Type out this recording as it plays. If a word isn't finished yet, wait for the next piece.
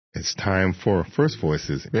It's time for First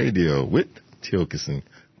Voices Radio with Tiokasin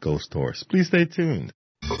Ghost Stories. Please stay tuned.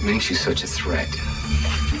 What makes you such a threat?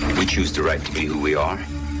 We choose the right to be who we are.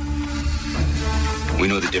 We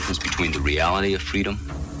know the difference between the reality of freedom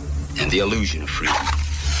and the illusion of freedom.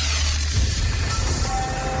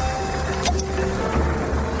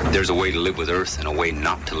 There's a way to live with Earth and a way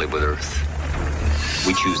not to live with Earth.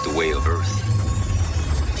 We choose the way of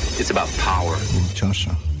Earth. It's about power.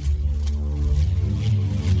 Joshua.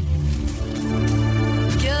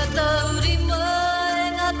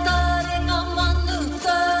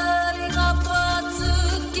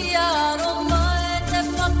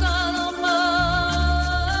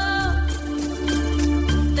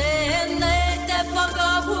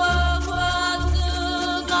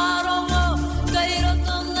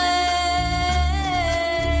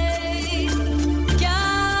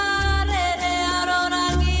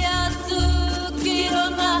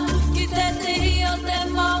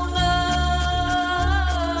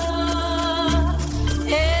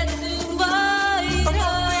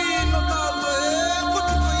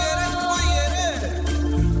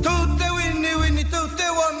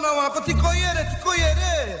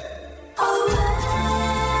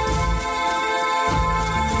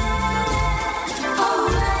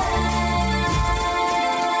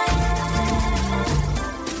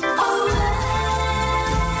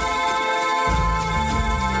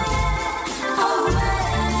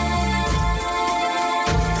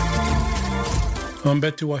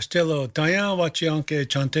 Betu wastelo, Dayan wachianke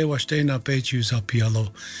chante waste na pechu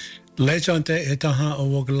zapialo. Le chante etaha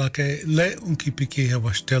owoglake le unkipiki he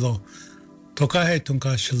wastelo. Tokahe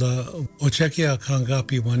tunkashila ochekia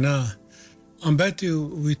kangapi wana.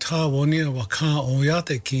 Ambetu wita wonia waka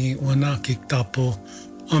oyate ki wana kiktapo.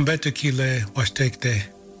 Ambetu kile wastekte.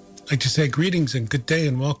 I'd like to say greetings and good day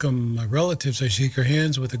and welcome my relatives. I shake your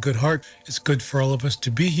hands with a good heart. It's good for all of us to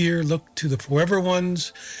be here. Look to the forever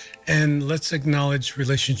ones. And let's acknowledge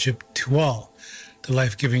relationship to all, the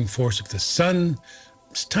life-giving force of the sun.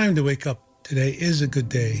 It's time to wake up. Today is a good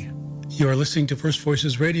day. You are listening to First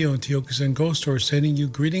Voices Radio and Tiokasin Ghost Stories, sending you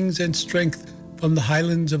greetings and strength from the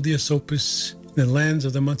highlands of the Esopus, the lands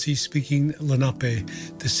of the Munsee-speaking Lenape.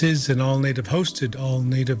 This is an all-native hosted,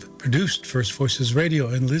 all-native produced First Voices Radio,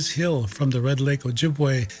 and Liz Hill from the Red Lake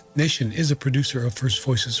Ojibwe Nation is a producer of First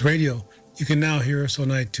Voices Radio. You can now hear us on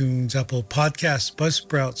iTunes, Apple Podcasts,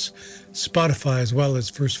 Buzzsprouts, Spotify, as well as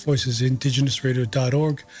First Voices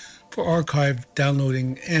Indigenousradio.org for archive,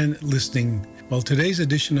 downloading, and listening. Well, today's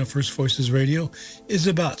edition of First Voices Radio is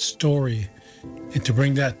about story. And to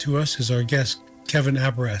bring that to us is our guest, Kevin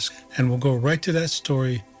Abourezk. And we'll go right to that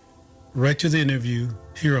story, right to the interview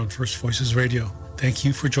here on First Voices Radio. Thank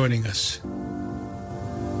you for joining us.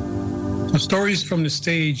 The Stories from the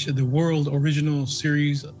Stage, the World Original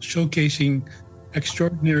Series showcasing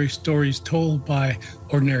extraordinary stories told by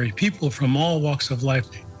ordinary people from all walks of life.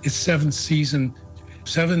 Its seventh season.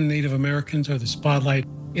 7 Native Americans are the spotlight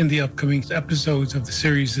in the upcoming episodes of the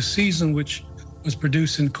series this season, which was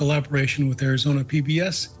produced in collaboration with Arizona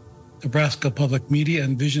PBS, Nebraska Public Media,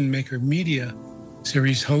 and Vision Maker Media.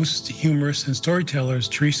 Series hosts, humorists, and storytellers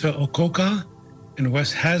Teresa Okoka and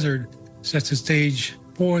Wes Hazard sets the stage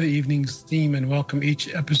for the evening's theme and welcome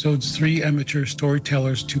each episode's 3 amateur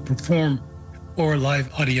storytellers to perform for a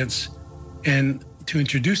live audience. And to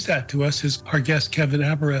introduce that to us is our guest, Kevin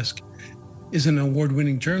Abourezk, is an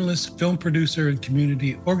award-winning journalist, film producer, and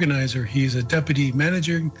community organizer. He is a deputy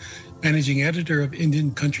managing editor of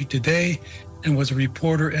Indian Country Today and was a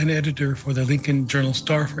reporter and editor for the Lincoln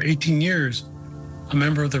Journal-Star for 18 years. A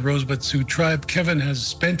member of the Rosebud Sioux tribe, Kevin has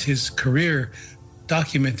spent his career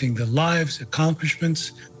documenting the lives,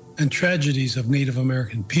 accomplishments, and tragedies of Native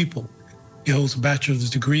American people. He holds a bachelor's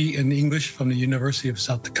degree in English from the University of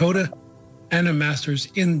South Dakota and a master's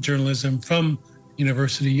in journalism from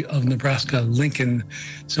University of Nebraska-Lincoln.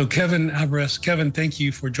 So Kevin Abourezk, Kevin, thank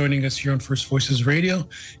you for joining us here on First Voices Radio.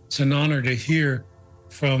 It's an honor to hear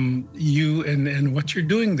from you and what you're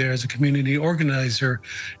doing there as a community organizer.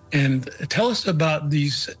 And tell us about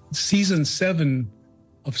these season 7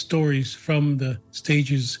 of stories from the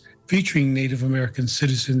stages featuring Native American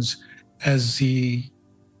citizens, as the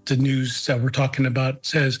news that we're talking about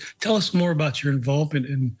says. Tell us more about your involvement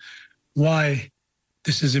and why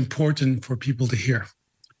this is important for people to hear.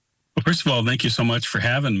 Well, first of all, thank you so much for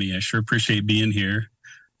having me. I sure appreciate being here.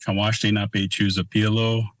 Kawashte Nape Chuza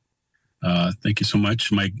Pielo. Thank you so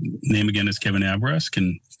much. My name again is Kevin Abourezk.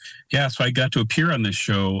 And yeah, so I got to appear on this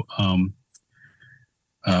show.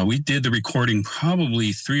 We did the recording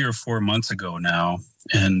probably 3 or 4 months ago now.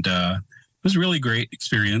 And it was a really great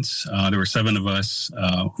experience. There were 7 of us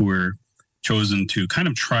who were chosen to kind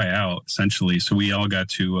of try out, essentially. So we all got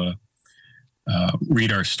to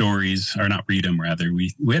read our stories, or not read them, rather.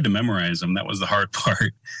 We had to memorize them. That was the hard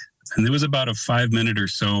part. And there was about a 5-minute or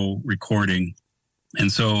so recording.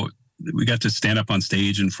 And so we got to stand up on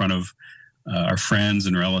stage in front of our friends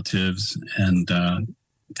and relatives and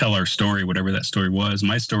tell our story, whatever that story was.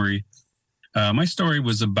 My story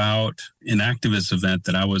was about an activist event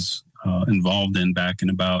that I was involved in back in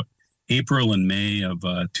about April and May of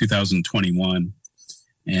 2021.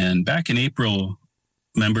 And back in April,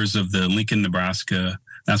 members of the Lincoln, Nebraska,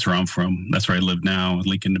 that's where I'm from, that's where I live now, in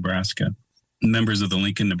Lincoln, Nebraska. Members of the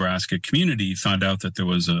Lincoln, Nebraska community found out that there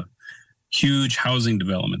was a huge housing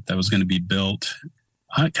development that was going to be built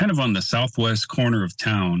kind of on the southwest corner of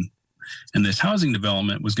town. And this housing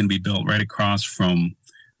development was going to be built right across from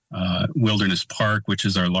Wilderness Park, which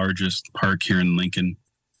is our largest park here in Lincoln.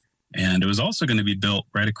 And it was also going to be built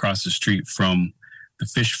right across the street from the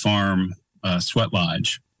Fish Farm Sweat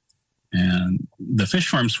Lodge. And the Fish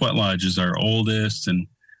Farm Sweat Lodge is our oldest and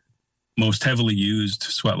most heavily used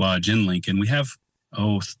sweat lodge in Lincoln. We have,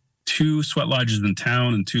 2 sweat lodges in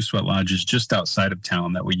town and 2 sweat lodges just outside of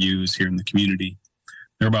town that we use here in the community.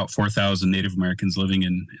 There are about 4,000 Native Americans living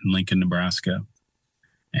in Lincoln, Nebraska.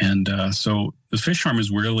 And so the fish farm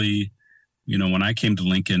is really, when I came to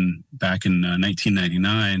Lincoln back in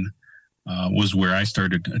 1999, was where I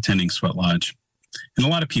started attending sweat lodge. And a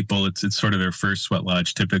lot of people, it's sort of their first sweat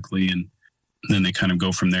lodge typically, and then they kind of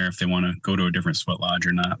go from there if they want to go to a different sweat lodge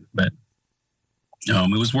or not. But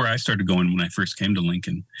it was where I started going when I first came to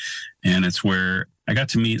Lincoln. And it's where I got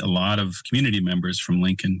to meet a lot of community members from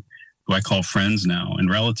Lincoln who I call friends now, and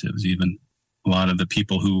relatives even. A lot of the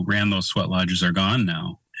people who ran those sweat lodges are gone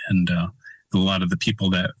now. And a lot of the people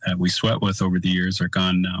that we sweat with over the years are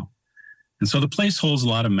gone now. And so the place holds a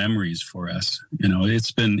lot of memories for us.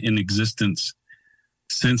 It's been in existence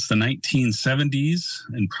since the 1970s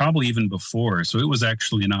and probably even before. So it was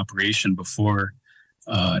actually in operation before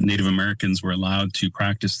Native Americans were allowed to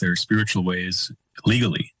practice their spiritual ways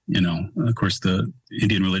legally. Of course, the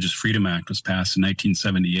Indian Religious Freedom Act was passed in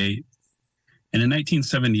 1978. And in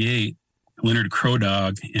 1978, Leonard Crow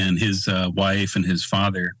Dog and his wife and his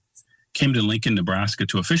father came to Lincoln, Nebraska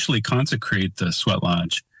to officially consecrate the sweat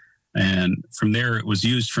lodge. And from there, it was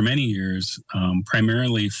used for many years,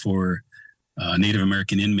 primarily for Native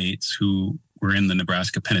American inmates who were in the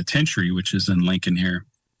Nebraska Penitentiary, which is in Lincoln here.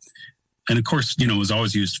 And of course, it was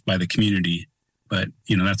always used by the community. But,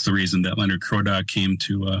 that's the reason that Leonard Crow Dog came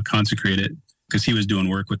to consecrate it, because he was doing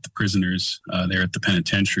work with the prisoners there at the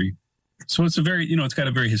penitentiary. So it's it's got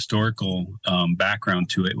a very historical background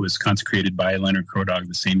to it. It was consecrated by Leonard Crow Dog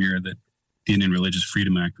the same year that the Indian Religious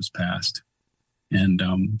Freedom Act was passed. And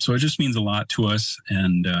so it just means a lot to us.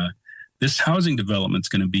 And this housing development is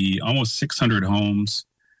going to be almost 600 homes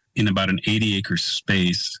in about an 80-acre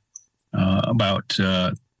space. About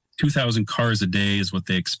 2,000 cars a day is what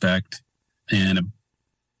they expect. And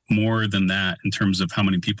more than that in terms of how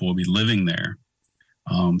many people will be living there.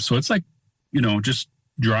 So it's like, just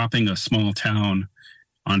dropping a small town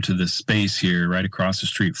onto this space here right across the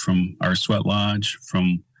street from our sweat lodge,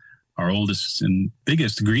 from our oldest and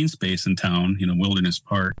biggest green space in town, Wilderness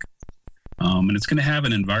Park. And it's going to have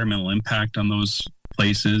an environmental impact on those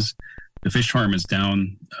places. The fish farm is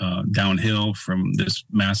downhill from this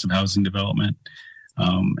massive housing development.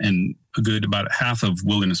 And about half of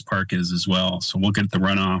Wilderness Park is as well. So we'll get the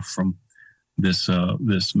runoff from this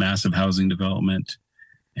massive housing development.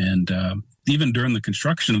 And even during the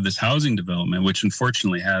construction of this housing development, which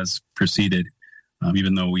unfortunately has proceeded,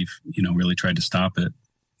 even though we've really tried to stop it,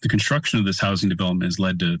 the construction of this housing development has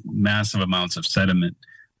led to massive amounts of sediment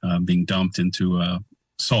being dumped into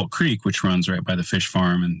Salt Creek, which runs right by the fish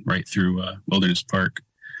farm and right through Wilderness Park.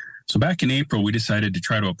 So back in April, we decided to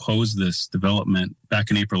try to oppose this development. Back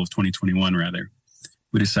in April of 2021, rather,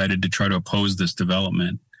 we decided to try to oppose this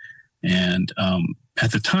development. And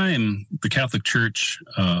at the time, the Catholic Church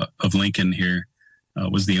of Lincoln here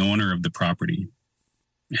was the owner of the property.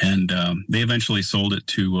 And they eventually sold it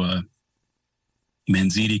to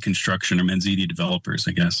Manziti Construction, or Manziti Developers,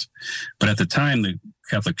 I guess. But at the time, the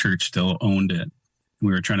Catholic Church still owned it.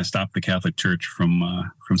 We were trying to stop the Catholic Church from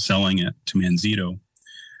selling it to Manzito.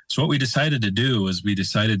 So what we decided to do is we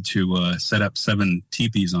decided to set up 7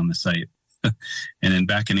 teepees on the site. And then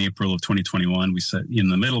back in April of 2021, we set in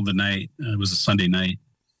the middle of the night. It was a Sunday night.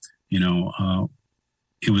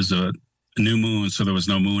 It was a new moon, so there was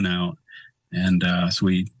no moon out. And so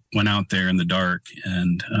we went out there in the dark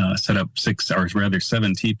and set up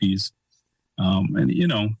 7 teepees.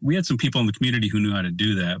 And, we had some people in the community who knew how to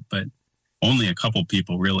do that, but only a couple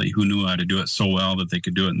people really who knew how to do it so well that they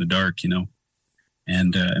could do it in the dark,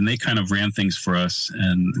 And they kind of ran things for us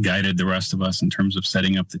and guided the rest of us in terms of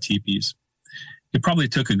setting up the teepees. It probably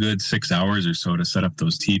took a good 6 hours or so to set up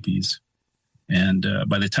those teepees. And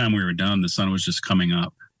by the time we were done, the sun was just coming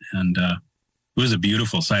up. And it was a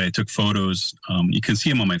beautiful sight. I took photos. You can see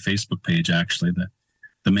them on my Facebook page, actually.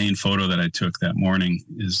 The main photo that I took that morning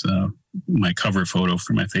is my cover photo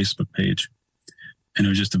for my Facebook page. And it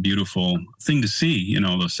was just a beautiful thing to see, you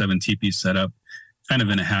know, those 7 teepees set up kind of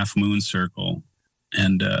in a half moon circle.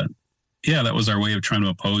 And that was our way of trying to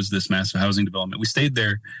oppose this massive housing development. We stayed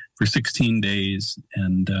there for 16 days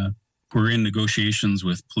and we're in negotiations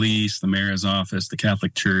with police, the mayor's office, the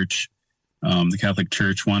Catholic Church. The Catholic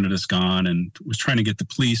Church wanted us gone and was trying to get the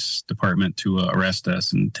police department to arrest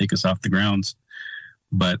us and take us off the grounds.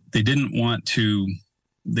 But they didn't want to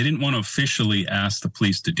officially ask the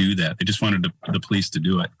police to do that. They just wanted the police to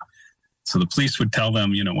do it. So the police would tell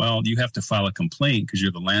them, you know, well, you have to file a complaint because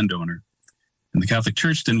you're the landowner. And the Catholic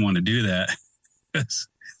Church didn't want to do that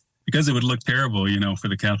because it would look terrible, you know, for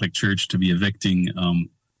the Catholic Church to be evicting,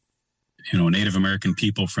 Native American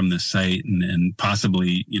people from this site and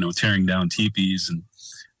possibly, you know, tearing down teepees.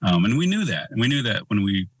 And we knew that. And we knew that when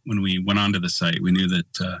we went onto the site, we knew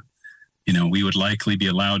that, we would likely be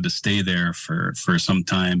allowed to stay there for some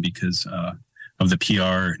time because of the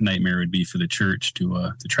PR nightmare it would be for the church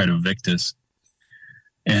to try to evict us.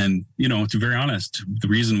 And, you know, to be very honest, the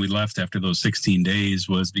reason we left after those 16 days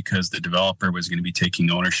was because the developer was going to be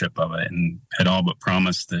taking ownership of it and had all but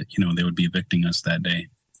promised that, you know, they would be evicting us that day.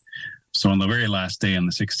 So on the very last day, on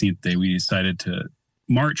the 16th day, we decided to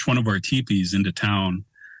march one of our teepees into town.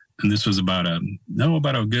 And this was about a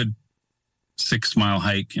good 6-mile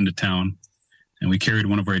hike into town. And we carried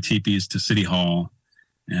one of our teepees to City Hall.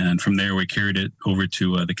 And from there, we carried it over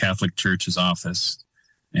to the Catholic Church's office.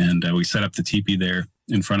 And we set up the teepee there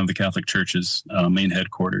in front of the Catholic Church's main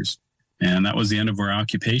headquarters. And that was the end of our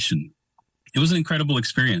occupation. It was an incredible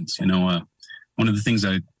experience. You know, one of the things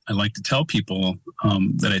I like to tell people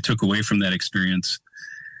that I took away from that experience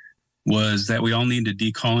was that we all need to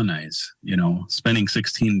decolonize. You know, spending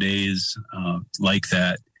 16 days like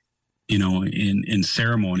that, you know, in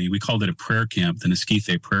ceremony. We called it a prayer camp. The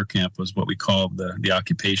Nisquithe prayer camp was what we called the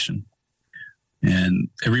occupation. And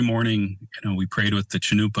every morning, you know, we prayed with the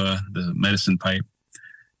chanupa, the medicine pipe.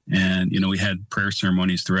 And, you know, we had prayer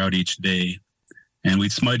ceremonies throughout each day. And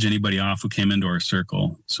we'd smudge anybody off who came into our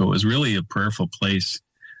circle. So it was really a prayerful place.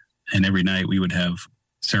 And every night we would have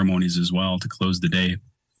ceremonies as well to close the day.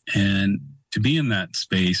 And to be in that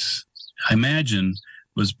space, I imagine,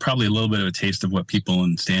 was probably a little bit of a taste of what people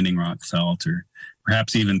in Standing Rock felt, or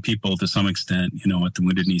perhaps even people to some extent, you know, at the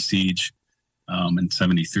Wounded Knee Siege in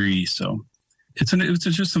 73. So it's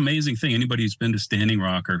just an amazing thing. Anybody who's been to Standing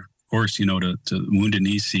Rock, or of course, you know, to Wounded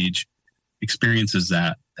Knee Siege, experiences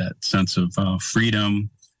that sense of freedom,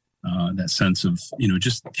 that sense of, you know,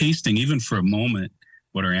 just tasting, even for a moment,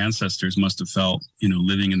 what our ancestors must have felt, you know,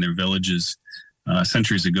 living in their villages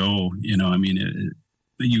centuries ago. You know, I mean,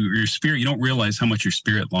 your spirit, you don't realize how much your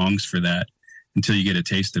spirit longs for that until you get a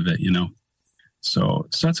taste of it, you know. So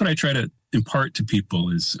that's what I try to impart to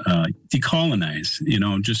people is decolonize, you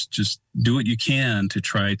know, just do what you can to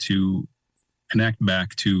try to connect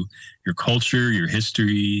back to your culture, your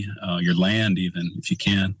history, your land, even if you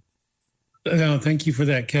can. No, thank you for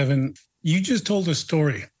that, Kevin. You just told a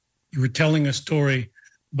story. You were telling a story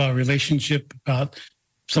about relationship, about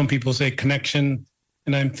some people say connection.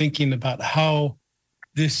 And I'm thinking about how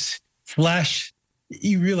this flash,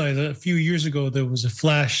 you realize a few years ago, there was a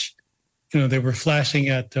flash, you know, they were flashing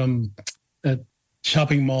at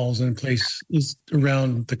shopping malls and places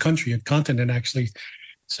around the country, a continent actually.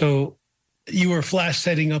 So you were flash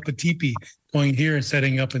setting up a teepee, going here and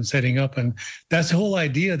setting up. And that's the whole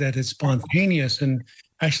idea, that it's spontaneous. And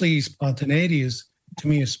actually spontaneity is, to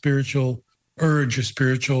me, a spiritual urge, a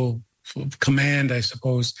spiritual command, I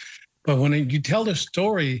suppose. But when you tell the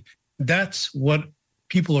story, that's what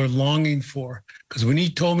people are longing for. Because when you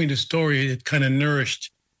told me the story, it kind of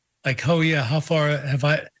nourished, like, oh yeah, how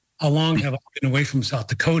long have I been away from South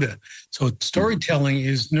Dakota? So storytelling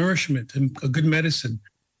is nourishment and a good medicine.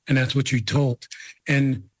 And that's what you told.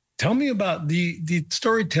 And tell me about the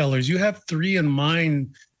storytellers. You have 3 in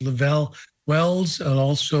mind, Lavelle Wells, and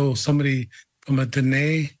also somebody from a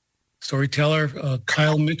Dene storyteller,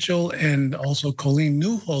 Kyle Mitchell, and also Colleen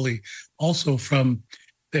Newholy, also from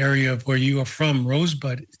the area of where you are from,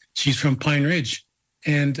 Rosebud. She's from Pine Ridge.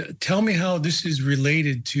 And tell me how this is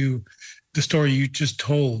related to the story you just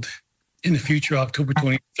told. In the future, October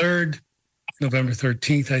 23rd, November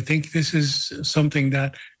 13th. I think this is something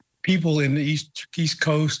that people in the East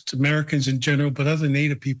Coast, Americans in general, but other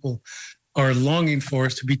Native people are longing for,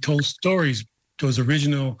 is to be told stories those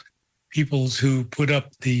original peoples who put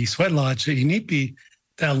up the sweat lodge at Inipi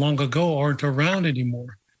that long ago aren't around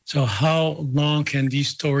anymore. So how long can these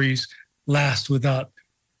stories last without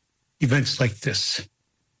events like this?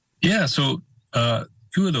 Yeah, so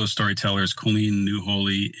two of those storytellers, Colleen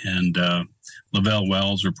Newholy and Lavelle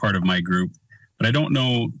Wells, were part of my group. But I don't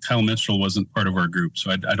know, Kyle Mitchell wasn't part of our group,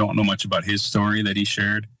 so I don't know much about his story that he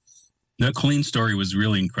shared. The Colleen's story was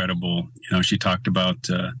really incredible. You know, she talked about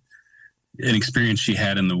an experience she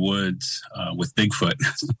had in the woods with Bigfoot.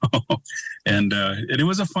 And it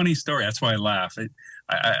was a funny story. That's why I laugh.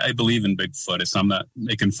 I believe in Bigfoot. I'm not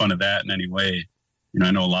making fun of that in any way. You know,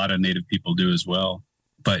 I know a lot of Native people do as well.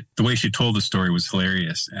 But the way she told the story was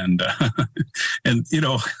hilarious. And, and you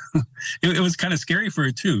know, it was kind of scary for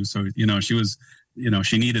her, too. So, you know,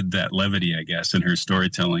 she needed that levity, I guess, in her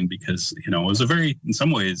storytelling because, you know, it was a very, in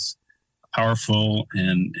some ways, powerful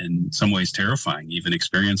and in some ways terrifying even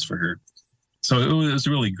experience for her. So it was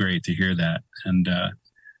really great to hear that. And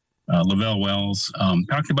Lavelle Wells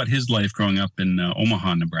talked about his life growing up in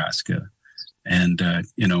Omaha, Nebraska, and,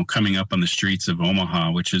 you know, coming up on the streets of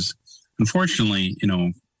Omaha, which is, unfortunately, you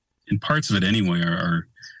know, in parts of it anyway, are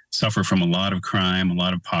suffer from a lot of crime, a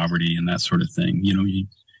lot of poverty, and that sort of thing. You know, you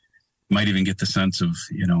might even get the sense of,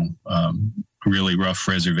 you know, a really rough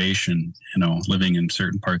reservation, you know, living in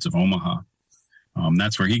certain parts of Omaha.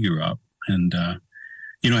 That's where he grew up, and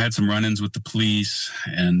you know, had some run-ins with the police,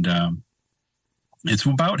 and it's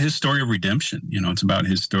about his story of redemption. You know, it's about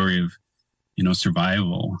his story of, you know,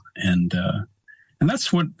 survival, and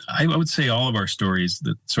that's what I would say. All of our stories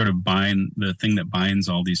that sort of bind, the thing that binds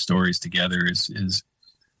all these stories together is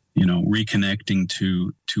you know, reconnecting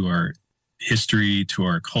to our history, to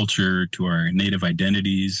our culture, to our Native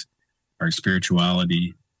identities, our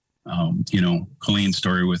spirituality. You know, Colleen's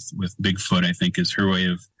story with Bigfoot, I think, is her way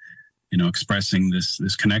of, you know, expressing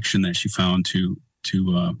this connection that she found to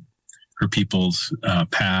her people's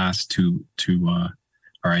past, to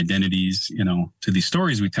our identities, you know, to these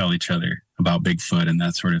stories we tell each other about Bigfoot and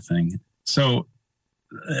that sort of thing. So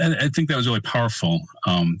I think that was really powerful,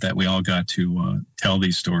 that we all got to tell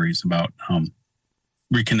these stories about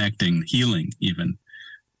reconnecting, healing even.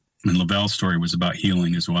 And Lavelle's story was about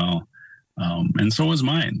healing as well. And so was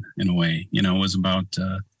mine, in a way. You know, it was about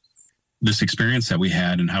this experience that we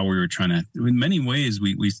had and how we were trying to, in many ways,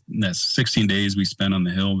 we that 16 days we spent on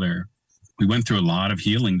the hill there, we went through a lot of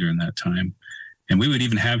healing during that time. And we would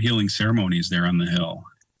even have healing ceremonies there on the hill.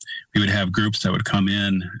 We would have groups that would come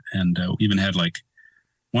in, and even had like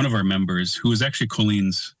one of our members, who was actually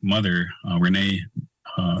Colleen's mother, Renee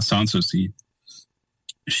Sansosi.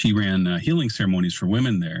 She ran healing ceremonies for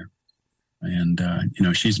women there. And, you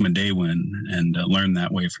know, she's Medewan and learned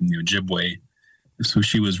that way from the Ojibwe. So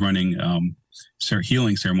she was running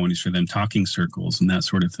healing ceremonies for them, talking circles and that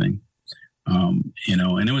sort of thing. You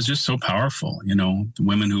know, and it was just so powerful. You know, the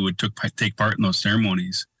women who would take part in those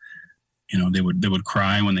ceremonies, you know, they would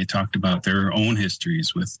cry when they talked about their own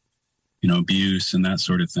histories with, you know, abuse and that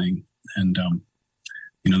sort of thing. And,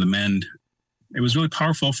 you know, the men, it was really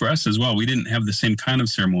powerful for us as well. We didn't have the same kind of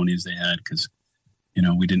ceremonies they had because, you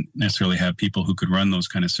know, we didn't necessarily have people who could run those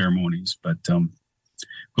kind of ceremonies, but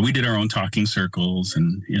we did our own talking circles,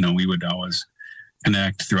 and, you know, we would always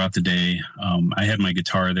connect throughout the day. I had my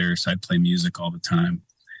guitar there, so I'd play music all the time.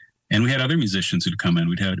 And we had other musicians who'd come in.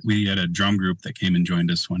 We had a drum group that came and joined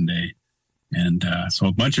us one day. And so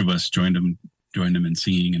a bunch of us joined them in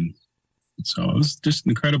singing. And so it was just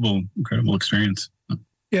an incredible experience.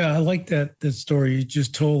 Yeah, I like that story you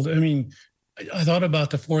just told. I mean, I thought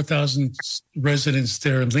about the 4,000 residents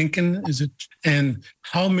there in Lincoln, and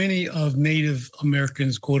how many of Native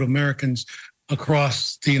Americans, quote, Americans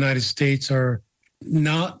across the United States are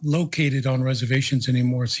not located on reservations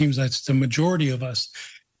anymore. It seems that's the majority of us.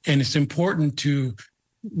 And it's important to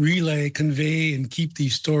relay, convey, and keep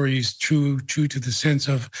these stories true to the sense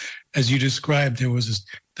of, as you described,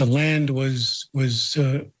 the land was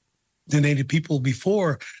the Native people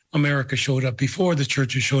before America showed up, before the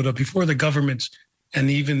churches showed up, before the governments, and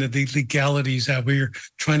even the legalities that we're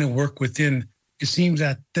trying to work within. It seems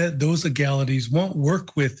that those legalities won't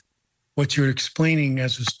work with what you're explaining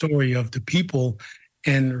as a story of the people.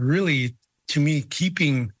 And really, to me,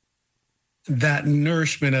 keeping that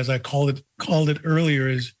nourishment, as I called it earlier,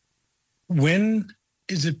 is when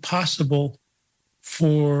is it possible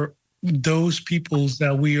for those peoples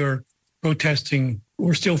that we are protesting,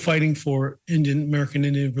 we're still fighting for American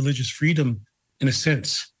Indian religious freedom, in a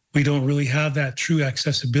sense. We don't really have that true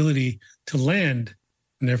accessibility to land,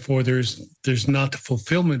 and therefore there's not the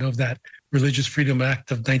fulfillment of that Religious Freedom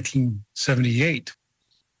Act of 1978.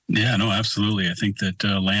 Yeah, no, absolutely. I think that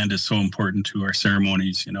land is so important to our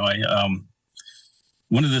ceremonies. You know,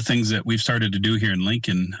 one of the things that we've started to do here in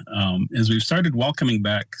Lincoln is we've started welcoming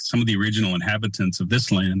back some of the original inhabitants of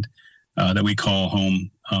this land that we call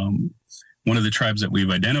home. One of the tribes that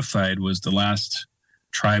we've identified was the last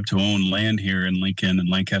tribe to own land here in Lincoln and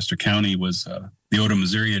Lancaster County was the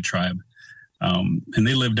Oda-Missouri tribe. And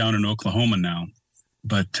they live down in Oklahoma now.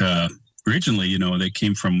 But originally, they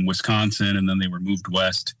came from Wisconsin, and then they were moved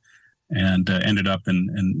west and ended up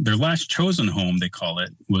in their last chosen home, they call it,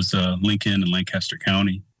 was Lincoln and Lancaster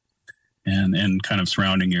County and kind of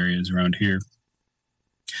surrounding areas around here.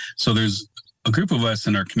 So there's a group of us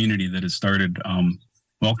in our community that has started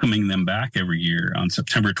welcoming them back every year on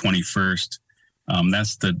September 21st.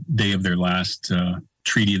 That's the day of their last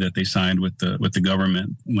treaty that they signed with the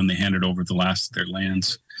government when they handed over the last of their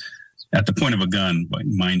lands at the point of a gun,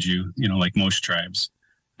 mind you, like most tribes.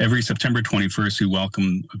 Every September 21st, we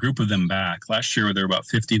welcome a group of them back. Last year, there were about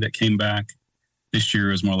 50 that came back. This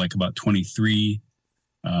year is more like about 23,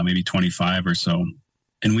 maybe 25 or so.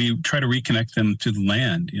 And we try to reconnect them to the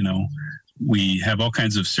land. We have all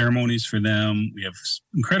kinds of ceremonies for them. We have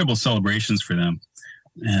incredible celebrations for them.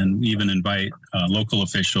 And we even invite local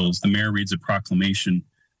officials. The mayor reads a proclamation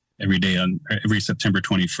every September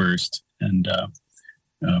 21st and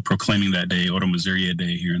proclaiming that day, Oda-Missouri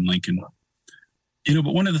Day here in Lincoln.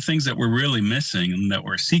 But one of the things that we're really missing and that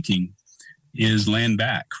we're seeking is land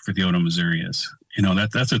back for the Oda-Missourians.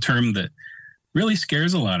 That's a term that really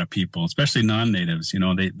scares a lot of people, especially non-natives.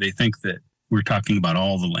 They think that we're talking about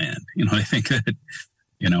all the land. They think that,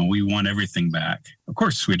 we want everything back. Of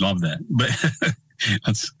course, we'd love that, but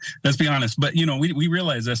let's be honest. But, we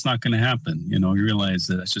realize that's not going to happen. We realize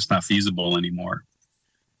that it's just not feasible anymore.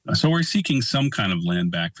 So we're seeking some kind of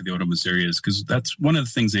land back for the Oda-Missourians because that's one of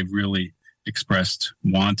the things they've really expressed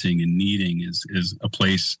wanting and needing is a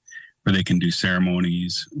place where they can do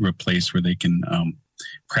ceremonies, or a place where they can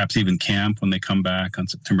perhaps even camp when they come back on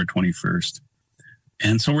September 21st.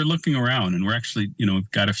 And so we're looking around, and we're actually, we've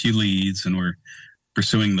got a few leads, and we're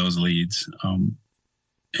pursuing those leads.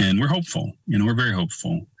 And we're hopeful, we're very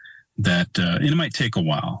hopeful that, and it might take a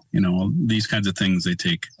while, these kinds of things, they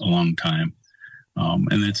take a long time.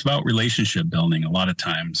 And it's about relationship building a lot of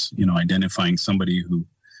times, identifying somebody who,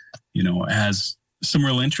 has some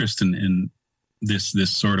real interest in this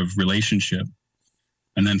sort of relationship,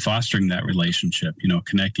 and then fostering that relationship,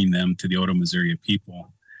 connecting them to the Oda-Missouri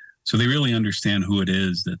people so they really understand who it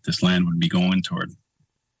is that this land would be going toward.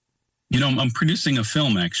 I'm producing a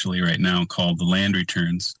film actually right now called The Land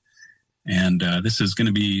Returns, and this is going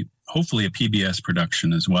to be hopefully a PBS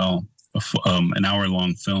production as well, an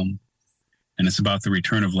hour-long film, and it's about the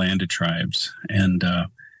return of land to tribes, and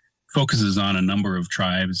focuses on a number of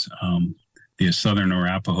tribes, the Southern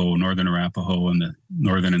Arapaho, Northern Arapaho, and the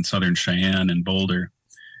Northern and Southern Cheyenne and Boulder.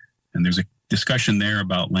 And there's a discussion there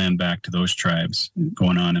about land back to those tribes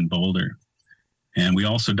going on in Boulder. And we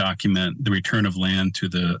also document the return of land to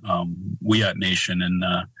the Wiyot Nation in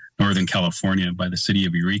Northern California by the city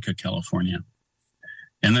of Eureka, California.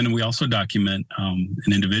 And then we also document an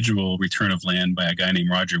individual return of land by a guy named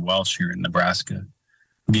Roger Welsh here in Nebraska,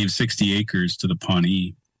 who gave 60 acres to the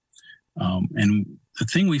Pawnee. And the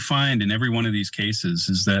thing we find in every one of these cases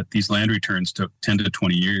is that these land returns took 10 to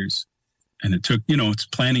 20 years. And it took, it's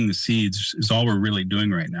planting the seeds is all we're really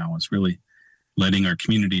doing right now. It's really letting our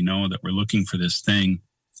community know that we're looking for this thing,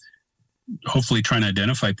 hopefully trying to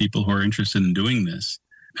identify people who are interested in doing this,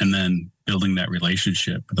 and then building that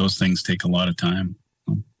relationship. Those things take a lot of time.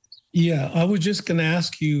 Yeah, I was just going to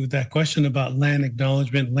ask you that question about land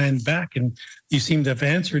acknowledgement, land back, and you seem to have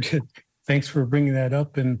answered it. Thanks for bringing that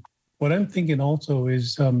up. And what I'm thinking also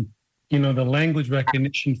is, the language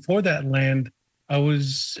recognition for that land. I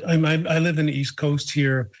live in the East Coast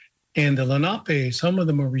here, and the Lenape, some of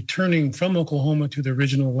them are returning from Oklahoma to the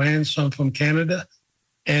original land, some from Canada.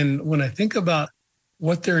 And when I think about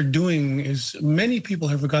what they're doing is many people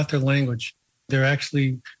have forgot their language. They're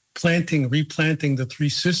actually replanting the Three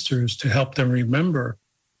Sisters to help them remember.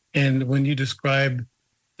 And when you describe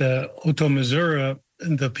the Oda-Missouri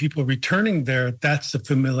and the people returning there, that's the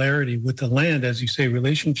familiarity with the land, as you say,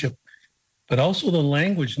 relationship. But also the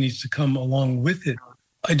language needs to come along with it.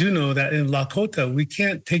 I do know that in Lakota, we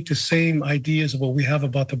can't take the same ideas of what we have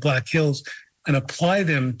about the Black Hills and apply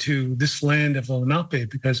them to this land of the Lenape,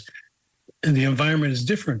 because the environment is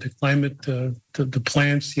different. The climate, the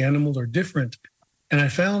plants, the animals are different. And I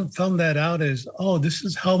found that out as, this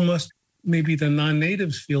is how much maybe the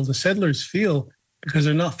non-natives feel, the settlers feel, because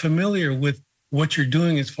they're not familiar with what you're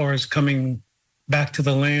doing as far as coming back to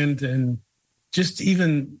the land and just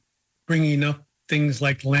even bringing up things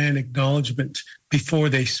like land acknowledgement before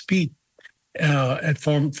they speak at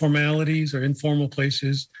formalities or informal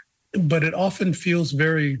places. but it often feels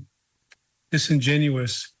very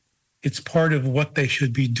disingenuous. It's part of what they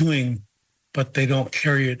should be doing, but they don't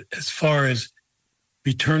carry it as far as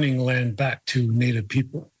returning land back to Native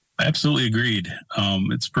people. Absolutely agreed.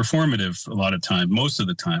 It's performative a lot of time, most of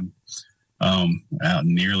the time,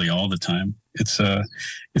 nearly all the time. It's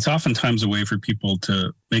oftentimes a way for people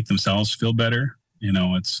to make themselves feel better. You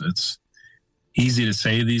know, it's easy to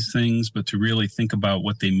say these things, but to really think about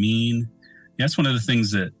what they mean. That's one of the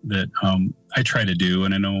things that I try to do,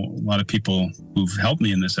 and I know a lot of people who've helped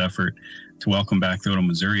me in this effort to welcome back the Oto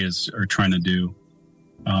Missouri are trying to do,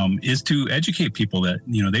 is to educate people that,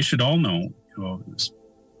 you know, they should all know, you know,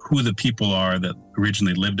 who the people are that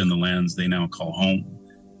originally lived in the lands they now call home.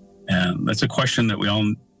 And that's a question that we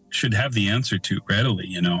all should have the answer to readily.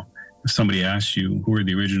 You know, if somebody asks you who are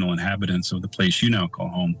the original inhabitants of the place you now call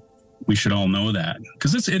home, we should all know that,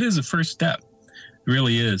 because it is a first step. It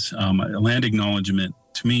really is. A land acknowledgement,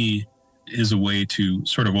 to me, is a way to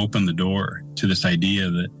sort of open the door to this idea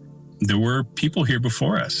that there were people here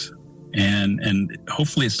before us. And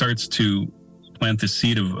hopefully it starts to plant the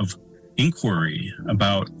seed of inquiry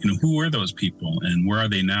about, you know, who were those people and where are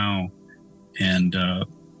they now? And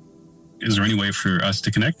is there any way for us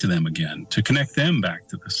to connect to them again, to connect them back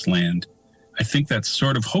to this land? I think that's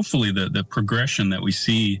sort of hopefully the progression that we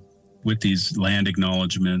see with these land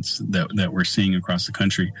acknowledgements that we're seeing across the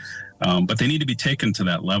country. But they need to be taken to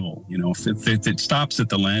that level. You know, if it stops at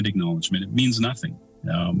the land acknowledgement, it means nothing.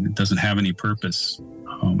 It doesn't have any purpose.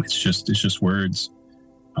 It's just words.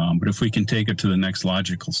 But if we can take it to the next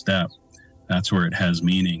logical step, that's where it has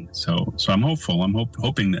meaning. So I'm hopeful. I'm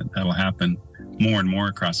hoping that that'll happen more and more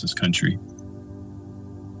across this country.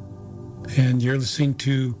 And you're listening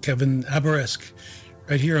to Kevin Abourezk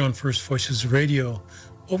right here on First Voices Radio.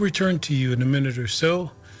 We'll return to you in a minute or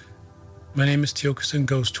so. My name is Tiokasin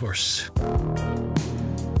Ghost Horse.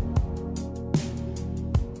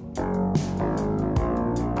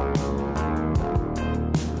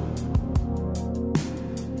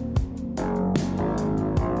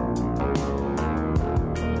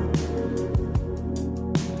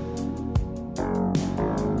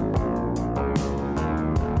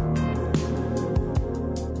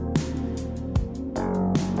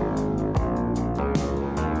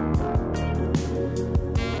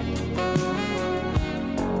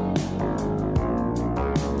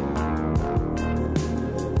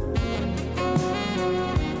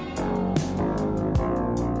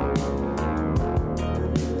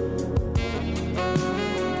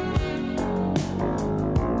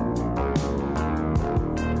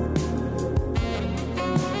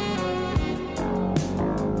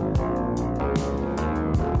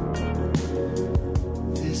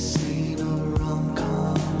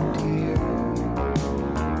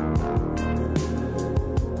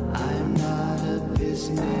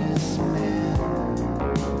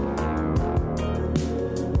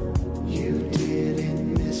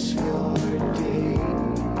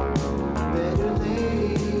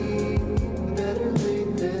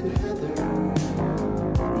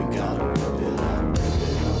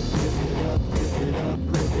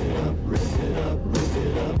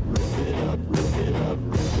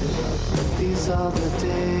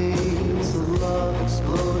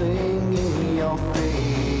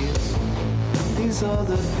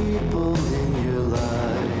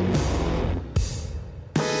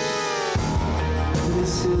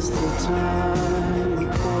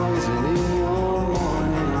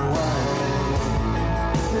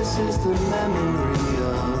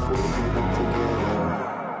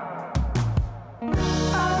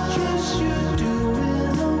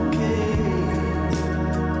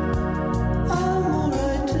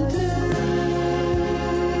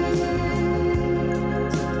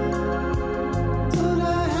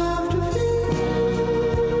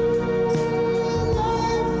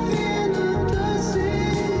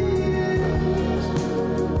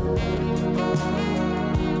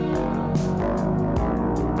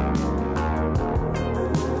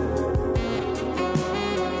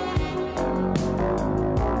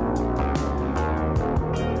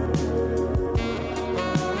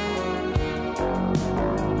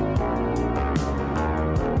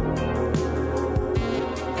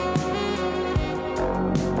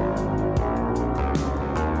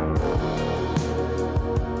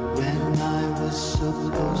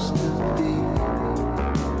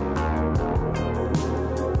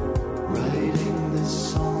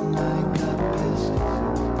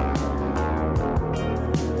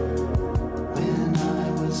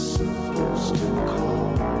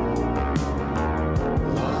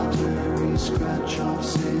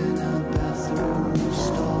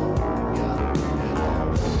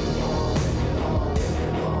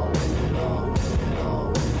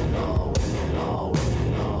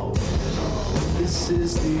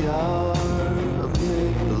 the hour of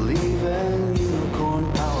make-believe and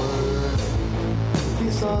unicorn power.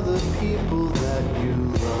 These are the people that you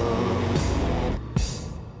love.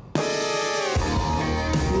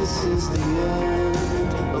 This is the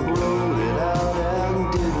end of roll it out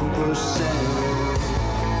and didn't push send.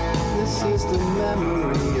 This is the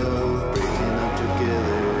memory of breaking up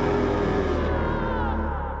together.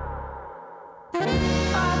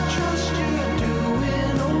 I trust you're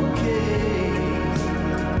doing okay.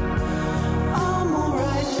 I'm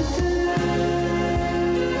alright today.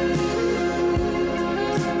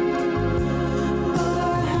 But I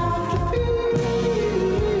have to feel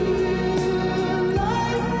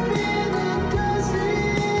life in a dozen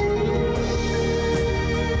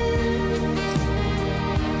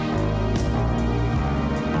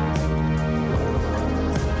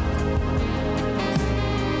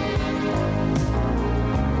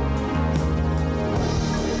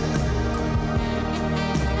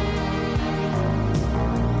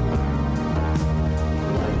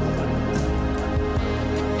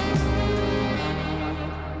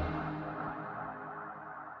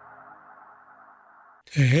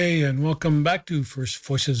Hey, and welcome back to First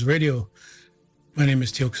Voices Radio. My name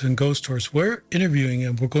is Teokson Ghost Horse. We're interviewing,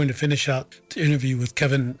 and we're going to finish out the interview with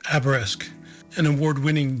Kevin Abourezk, an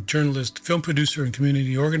award-winning journalist, film producer, and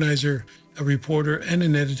community organizer, a reporter, and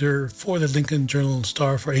an editor for the Lincoln Journal and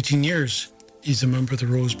Star for 18 years. He's a member of the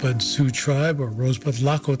Rosebud Sioux tribe, or Rosebud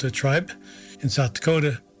Lakota tribe, in South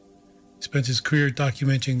Dakota. He spent his career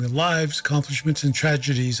documenting the lives, accomplishments, and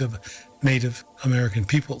tragedies of Native American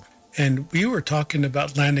people. And we were talking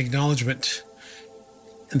about land acknowledgement.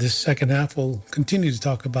 In this second half, we'll continue to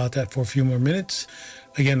talk about that for a few more minutes.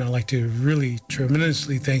 Again, I'd like to really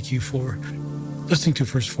tremendously thank you for listening to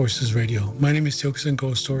First Voices Radio. My name is Teokson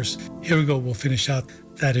Ghost Horse. Here we go. We'll finish out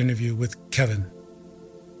that interview with Kevin.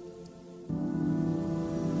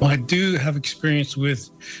 Well, I do have experience with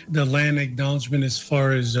the land acknowledgement as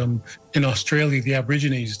far as in Australia, the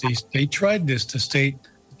Aborigines. They tried this. The state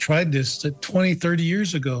tried this 20, 30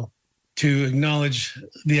 years ago to acknowledge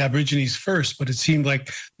the Aborigines first, but it seemed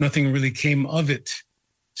like nothing really came of it.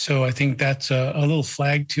 So I think that's a little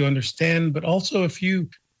flag to understand. But also, if you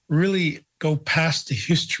really go past the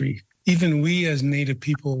history, even we as Native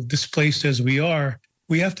people, displaced as we are,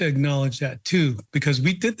 we have to acknowledge that too, because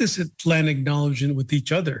we did this land acknowledgement with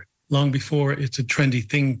each other long before it's a trendy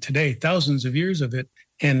thing today, thousands of years of it.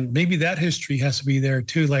 And maybe that history has to be there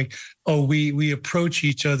too. Like, oh, we approach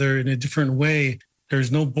each other in a different way.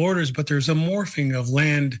 There's no borders, but there's a morphing of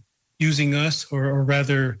land using us, or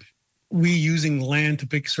rather we using land to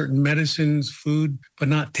pick certain medicines, food, but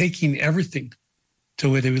not taking everything.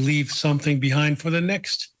 So we leave something behind for the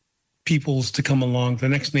next peoples to come along, the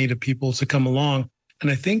next Native peoples to come along. And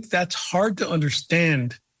I think that's hard to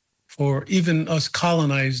understand for even us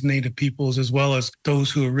colonized Native peoples, as well as those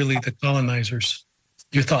who are really the colonizers.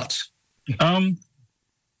 Your thoughts?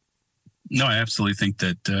 No, I absolutely think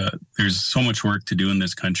that there's so much work to do in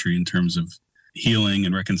this country in terms of healing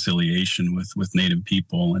and reconciliation with Native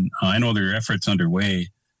people. And I know there are efforts underway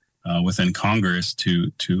within Congress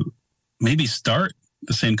to maybe start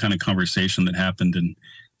the same kind of conversation that happened in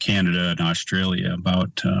Canada and Australia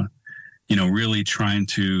about, really trying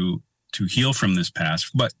to heal from this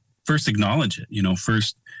past, but first acknowledge it,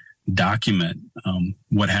 first document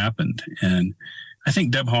what happened. And I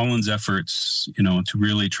think Deb Haaland's efforts, to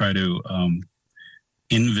really try to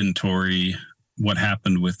inventory what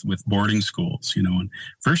happened with boarding schools, and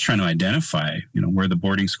first trying to identify, where the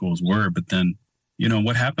boarding schools were, but then,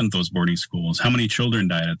 what happened at those boarding schools? How many children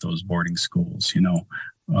died at those boarding schools?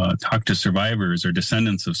 Talk to survivors or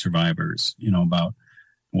descendants of survivors, about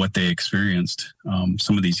what they experienced.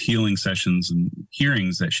 Some of these healing sessions and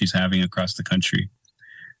hearings that she's having across the country,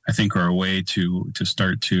 I think are a way to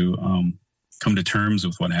start to come to terms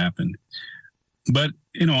with what happened. But,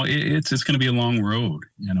 it's going to be a long road,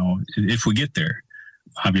 if we get there.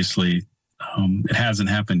 Obviously, it hasn't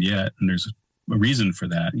happened yet, and there's a reason for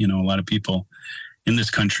that. A lot of people in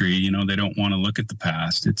this country, they don't want to look at the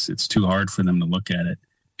past. It's too hard for them to look at it.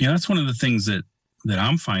 That's one of the things that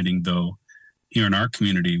I'm finding, though, here in our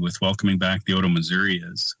community with welcoming back the Oto-Missouri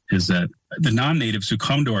is that the non-natives who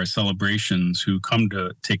come to our celebrations, who come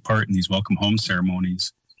to take part in these welcome home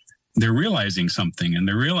ceremonies, they're realizing something, and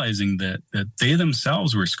they're realizing that they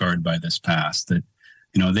themselves were scarred by this past, that,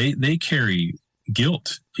 they carry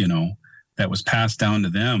guilt, that was passed down to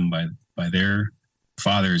them by their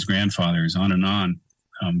fathers, grandfathers, on and on,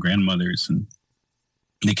 grandmothers, and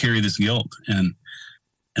they carry this guilt. And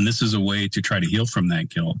this is a way to try to heal from that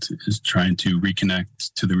guilt, is trying to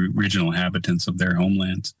reconnect to the original inhabitants of their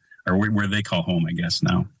homelands, or where they call home, I guess,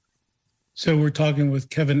 now. So we're talking with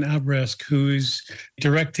Kevin Abourezk, who is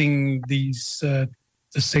directing these the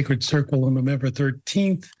Sacred Circle on November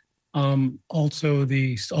 13th. Also,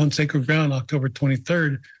 the On Sacred Ground, October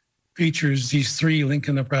 23rd, features these 3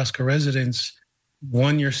 Lincoln, Nebraska residents,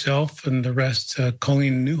 one yourself and the rest,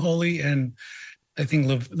 Colleen Newholy and I think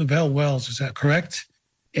Lavelle Wells. Is that correct?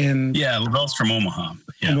 And yeah, Lavelle's from Omaha.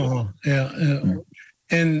 Yeah. Omaha, yeah.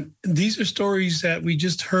 And these are stories that we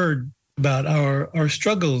just heard about our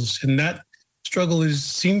struggles, and that struggle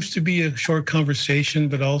seems to be a short conversation,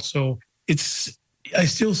 but also I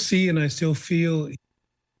still see and I still feel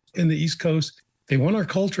in the East Coast, they want our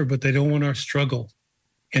culture, but they don't want our struggle.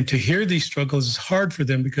 And to hear these struggles is hard for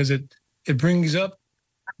them because it brings up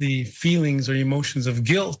the feelings or emotions of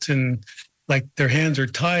guilt and like their hands are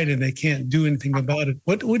tied and they can't do anything about it.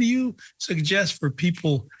 What do you suggest for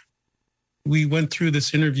people? We went through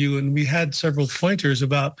this interview and we had several pointers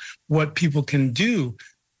about what people can do.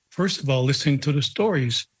 First of all, listening to the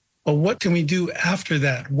stories. But what can we do after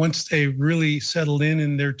that once they really settled in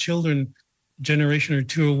and their children, generation or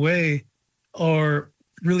two away, are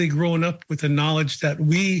really growing up with the knowledge that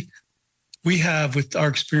we have with our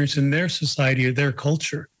experience in their society or their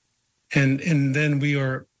culture. And then we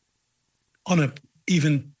are on a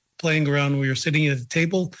even playing ground. We are sitting at a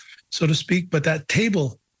table, so to speak, but that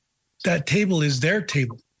table is their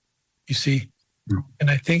table, you see.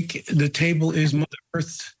 And I think the table is Mother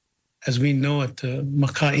Earth as we know it,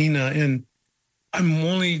 Maka'ina. And I'm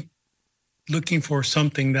only looking for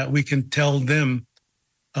something that we can tell them,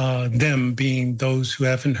 them being those who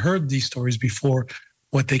haven't heard these stories before,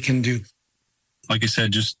 what they can do. Like I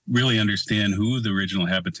said, just really understand who the original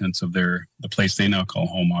inhabitants of the place they now call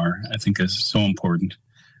home are, I think is so important.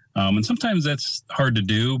 And sometimes that's hard to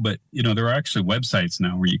do, but, there are actually websites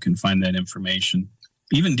now where you can find that information.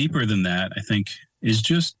 Even deeper than that, I think, is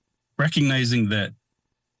just recognizing that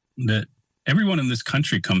everyone in this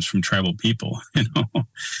country comes from tribal people,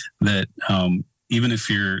 that even if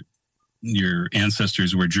your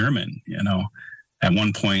ancestors were German, at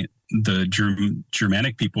one point, the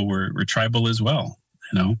Germanic people were tribal as well,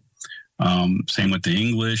 same with the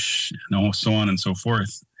English, so on and so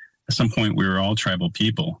forth. At some point, we were all tribal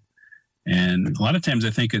people. And a lot of times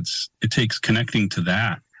I think it takes connecting to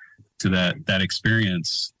that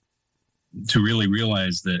experience to really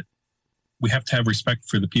realize that we have to have respect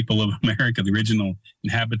for the people of America, the original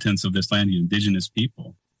inhabitants of this land, the indigenous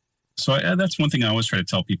people. So that's one thing I always try to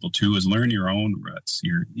tell people too, is learn your own roots,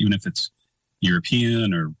 even if it's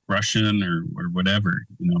European or Russian or whatever,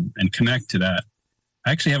 and connect to that.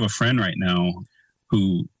 I actually have a friend right now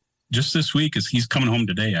who just this week, he's coming home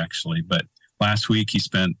today actually, but last week he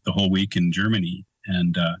spent the whole week in Germany.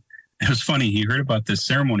 And it was funny, he heard about this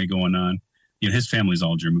ceremony going on. His family's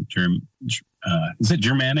all is it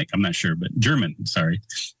Germanic? I'm not sure, but German, sorry.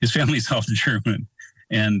 His family's all German.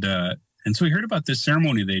 And so he heard about this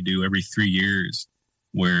ceremony they do every 3 years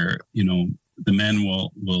where, the men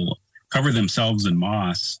will cover themselves in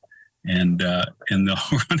moss and they'll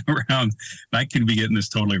run around. I could be getting this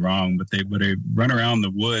totally wrong, but they run around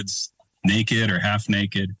the woods naked or half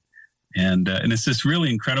naked. And it's this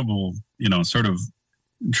really incredible, sort of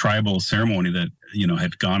tribal ceremony that,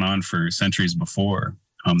 had gone on for centuries before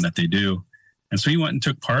that they do. And so he went and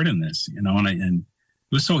took part in this, and it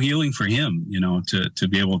was so healing for him, to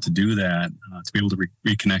be able to do that, to be able to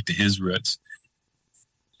reconnect to his roots.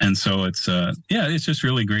 And so it's just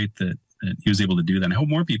really great that he was able to do that. And I hope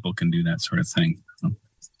more people can do that sort of thing.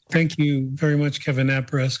 Thank you very much, Kevin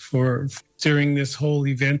Abourezk, for steering this whole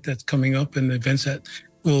event that's coming up and the events that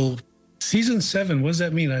will. Season 7, what does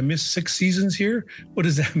that mean? I missed 6 seasons here? What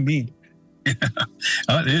does that mean?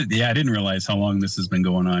 I didn't realize how long this has been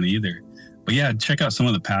going on either. But yeah, check out some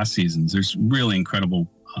of the past seasons. There's really incredible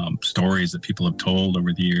stories that people have told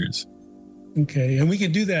over the years. Okay, and we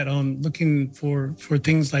can do that on looking for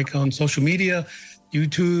things like on social media,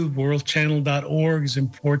 YouTube, worldchannel.org is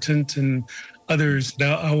important, and others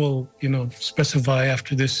that I will, specify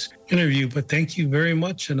after this interview. But thank you very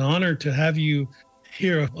much. An honor to have you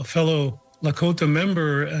here, a fellow Lakota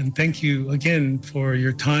member, and thank you again for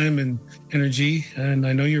your time and energy. And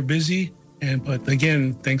I know you're busy, but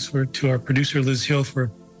again, thanks to our producer Liz Hill for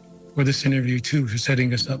this interview too, for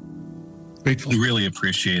setting us up. Grateful. Really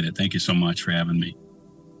appreciate it. Thank you so much for having me.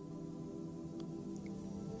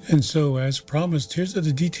 And so, as promised, here's the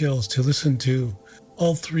details to listen to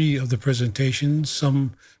all 3 of the presentations.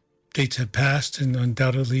 Some dates have passed, and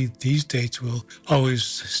undoubtedly these dates will always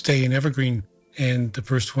stay in evergreen. And the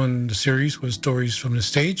first one, the series, was Stories from the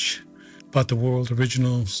Stage, about the world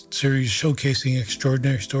original series showcasing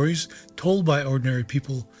extraordinary stories told by ordinary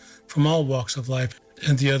people from all walks of life.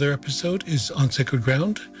 And the other episode is On Sacred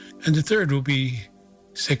Ground, And the third will be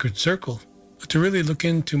Sacred Circle. But to really look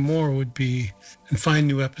into more would be and find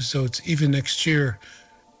new episodes even next year.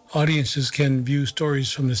 Audiences can view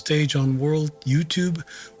stories from the stage on World YouTube,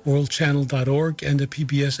 worldchannel.org, and the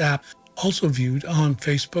PBS app. Also viewed on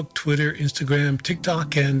Facebook, Twitter, Instagram,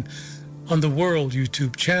 TikTok, and on the World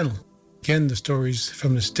YouTube channel. Again, the stories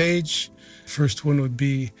from the stage. First one would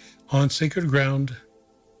be On Sacred Ground,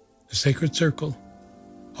 The Sacred Circle,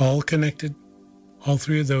 all connected. All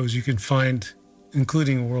three of those you can find,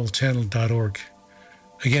 including worldchannel.org.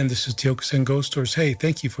 Again, this is Tiokasin Ghost Stories. Hey,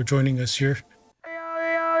 thank you for joining us here.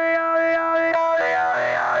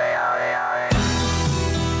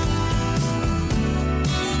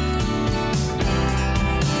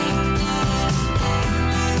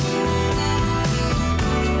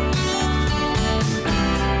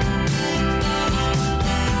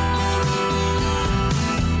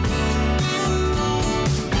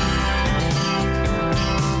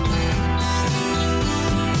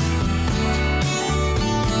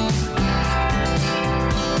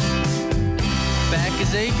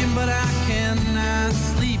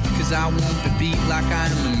 I won't be beat like I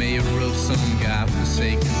am the mayor of some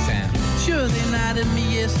godforsaken town. Sure, they knighted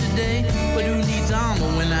me yesterday, but who needs armor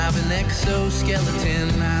when I've an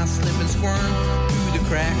exoskeleton? I slip and squirm through the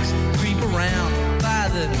cracks, creep around by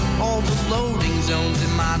all the loading zones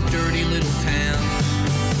in my dirty little town.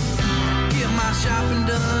 Get my shopping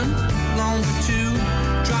done, laundry too,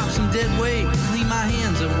 drop some dead weight, clean my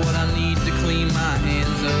hands of what I need to clean my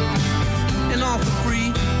hands of. And all for free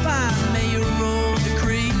by mayoral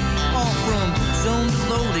decree. All from zone to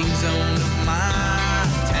loading zone of my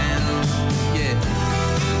town, yeah.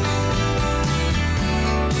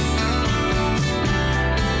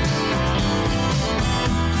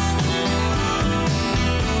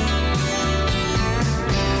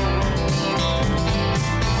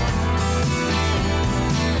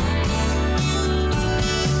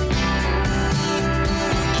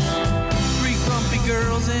 Three grumpy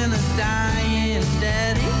girls and a dying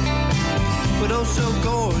daddy, but oh so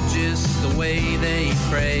gorgeous the way they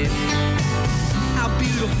pray. How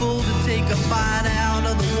beautiful to take a bite out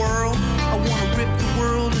of the world. I wanna rip the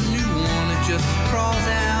world a new one. It just crawls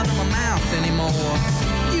out of my mouth anymore.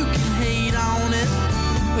 You can hate on it,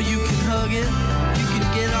 or you can hug it. You can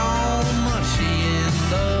get all mushy and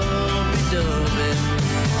lovey-dovey.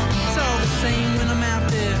 It's all the same when I'm out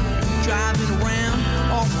there driving around,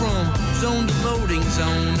 all from zone to loading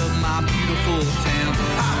zone of my beautiful town.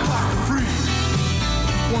 I park free.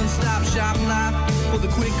 One-stop shop life for the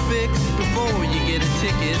quick fix before you get a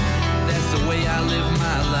ticket. That's the way I live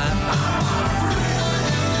my life.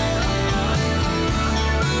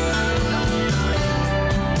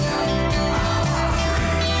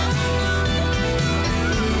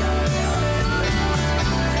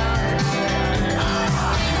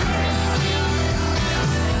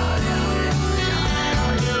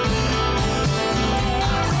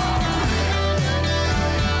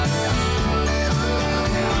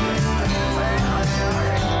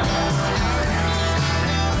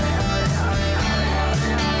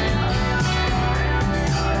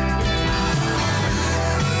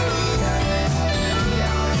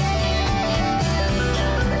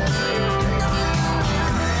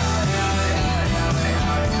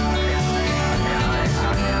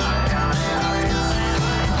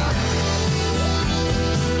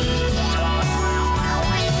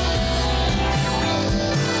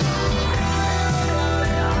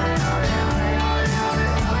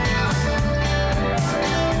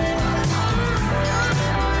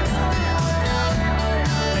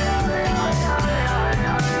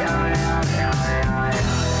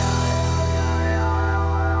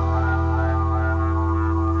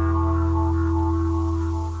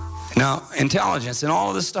 Now, intelligence, and all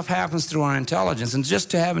of this stuff happens through our intelligence. And just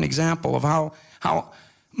to have an example of how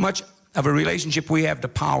much of a relationship we have to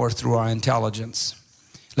power through our intelligence.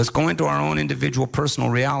 Let's go into our own individual personal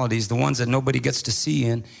realities, the ones that nobody gets to see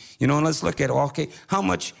in. You know, and let's look at, okay, how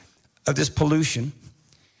much of this pollution,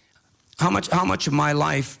 how much of my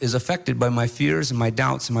life is affected by my fears and my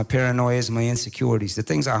doubts and my paranoias and my insecurities, the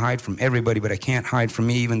things I hide from everybody, but I can't hide from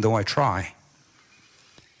me even though I try.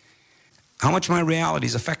 How much of my reality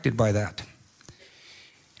is affected by that?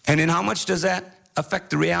 And then how much does that affect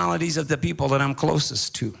the realities of the people that I'm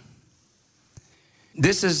closest to?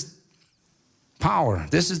 This is power.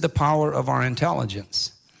 This is the power of our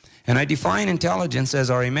intelligence. And I define intelligence as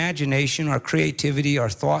our imagination, our creativity, our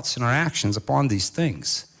thoughts, and our actions upon these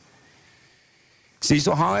things. See,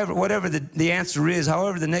 so whatever the answer is,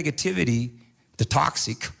 however the negativity, the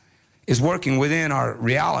toxic, is working within our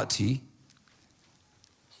reality,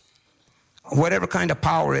 whatever kind of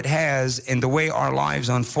power it has in the way our lives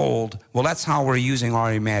unfold, well, that's how we're using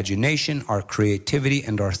our imagination, our creativity,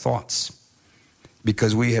 and our thoughts.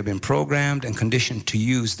 Because we have been programmed and conditioned to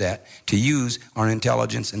use that, to use our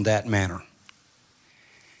intelligence in that manner.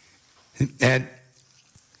 And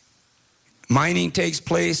mining takes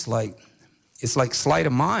place it's like sleight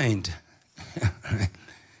of mind.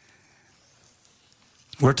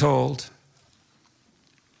 We're told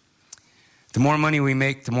the more money we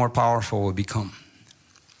make, the more powerful we become.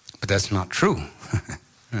 But that's not true,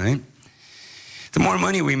 right? The more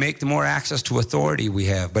money we make, the more access to authority we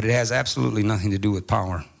have, but it has absolutely nothing to do with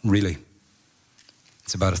power, really.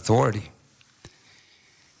 It's about authority.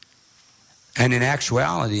 And in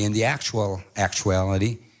actuality, in the actual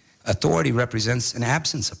actuality, authority represents an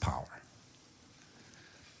absence of power.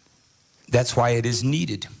 That's why it is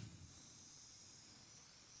needed.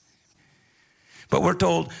 But we're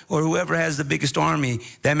told, or whoever has the biggest army,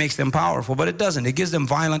 that makes them powerful. But it doesn't. It gives them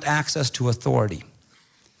violent access to authority.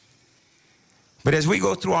 But as we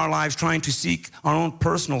go through our lives trying to seek our own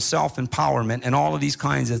personal self-empowerment and all of these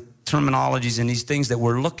kinds of terminologies and these things that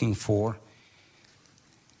we're looking for,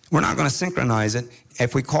 we're not going to synchronize it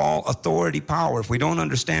if we call authority power, if we don't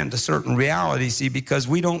understand a certain reality, see, because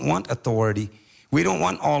we don't want authority. We don't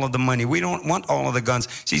want all of the money. We don't want all of the guns.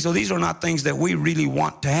 See, so these are not things that we really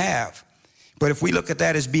want to have. But if we look at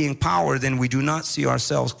that as being power, then we do not see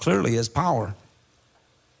ourselves clearly as power.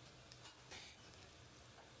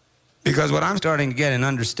 Because what I'm starting to get an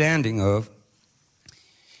understanding of,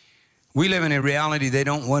 we live in a reality they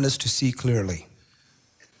don't want us to see clearly.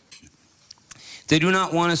 They do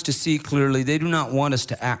not want us to see clearly. They do not want us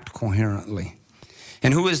to act coherently.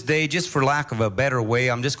 And who is they? Just for lack of a better way,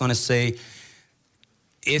 I'm just going to say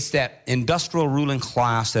it's that industrial ruling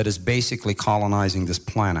class that is basically colonizing this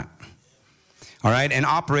planet. All right, and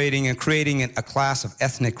operating and creating a class of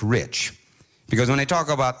ethnic rich. Because when they talk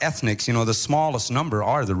about ethnics, you know, the smallest number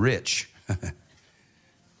are the rich.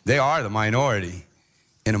 They are the minority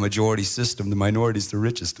in a majority system. The minority is the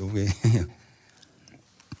richest. Okay?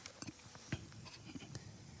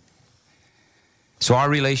 So our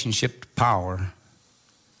relationship to power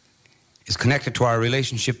is connected to our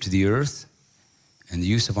relationship to the earth and the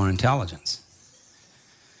use of our intelligence.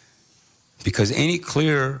 Because any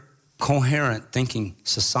clear, coherent thinking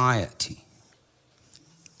society,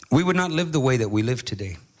 we would not live the way that we live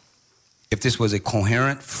today if this was a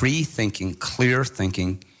coherent, free thinking, clear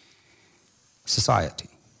thinking society.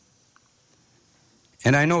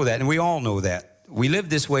 And I know that, and we all know that. We live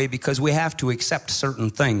this way because we have to accept certain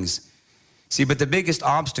things. See, but the biggest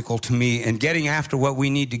obstacle to me in getting after what we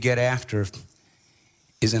need to get after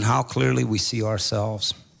is in how clearly we see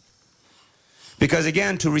ourselves. Because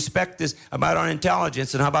again, to respect this about our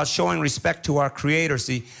intelligence and about showing respect to our Creator,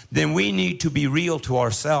 see, then we need to be real to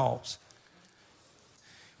ourselves.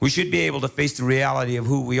 We should be able to face the reality of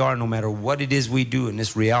who we are no matter what it is we do in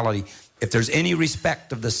this reality. If there's any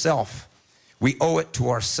respect of the self, we owe it to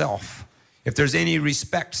ourself. If there's any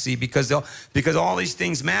respect, see, because all these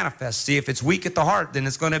things manifest. See, if it's weak at the heart, then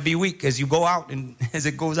it's going to be weak as you go out and as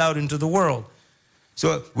it goes out into the world.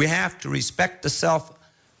 So we have to respect the self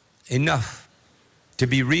enough to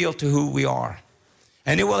be real to who we are.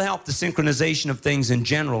 And it will help the synchronization of things in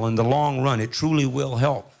general in the long run. It truly will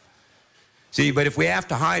help. See, but if we have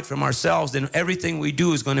to hide from ourselves, then everything we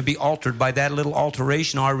do is going to be altered by that little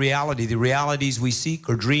alteration, our reality. The realities we seek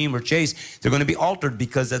or dream or chase, they're going to be altered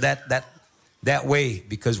because of that way,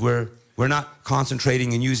 because we're not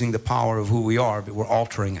concentrating and using the power of who we are, but we're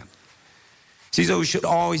altering it. See, so we should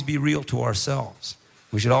always be real to ourselves.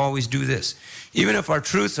 We should always do this. Even if our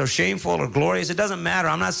truths are shameful or glorious, it doesn't matter.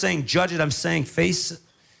 I'm not saying judge it. I'm saying face it.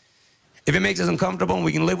 If it makes us uncomfortable and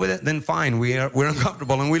we can live with it, then fine. We're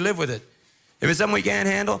uncomfortable and we live with it. If it's something we can't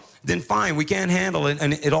handle, then fine. We can't handle it.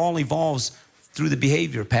 And it all evolves through the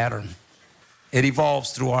behavior pattern. It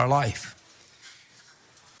evolves through our life.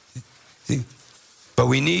 See? But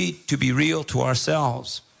we need to be real to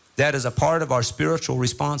ourselves. That is a part of our spiritual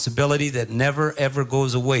responsibility that never, ever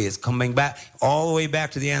goes away. It's coming back all the way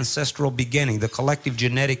back to the ancestral beginning, the collective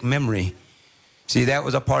genetic memory. See, that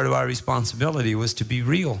was a part of our responsibility, was to be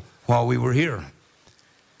real while we were here.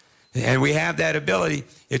 And we have that ability.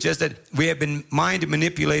 It's just that we have been mind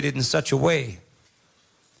manipulated in such a way.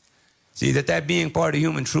 See, that being part of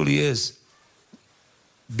human truly is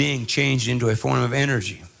being changed into a form of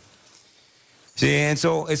energy. See, and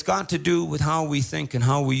so it's got to do with how we think and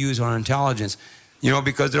how we use our intelligence. You know,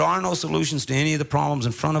 because there are no solutions to any of the problems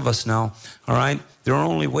in front of us now, all right? There are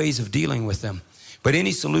only ways of dealing with them. But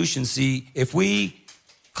any solution, see, if we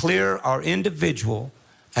clear our individual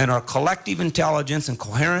and our collective intelligence and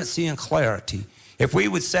coherency and clarity, If we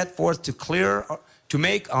would set forth to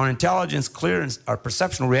make our intelligence clear and our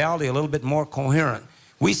perceptual reality a little bit more coherent,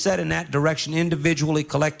 we set in that direction individually,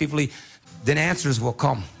 collectively, then answers will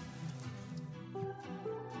come.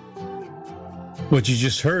 What you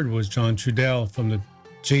just heard was John Trudell from the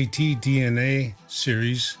JT-DNA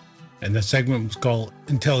series, and the segment was called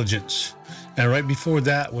Intelligence. And right before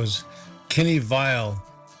that was Kenny Vile,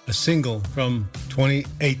 a single from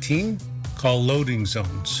 2018 called Loading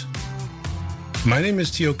Zones. My name is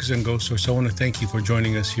Tiokasin Ghost Source. I want to thank you for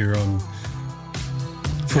joining us here on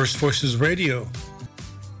First Voices Radio.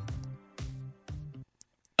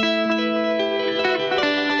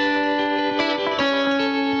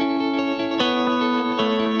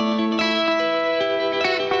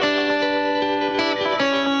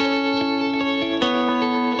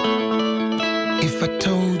 If I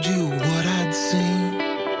told you what I'd seen,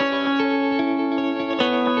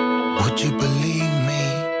 would you believe me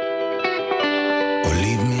or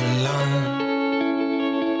leave me alone?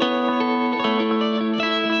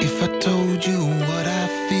 If I told you what I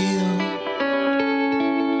feel,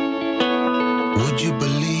 would you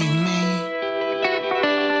believe me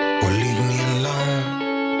or leave me alone?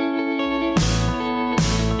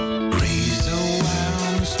 Razor wire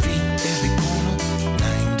on the street, every corner,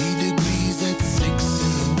 90 degrees at 6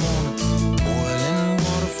 in the morning. Oil and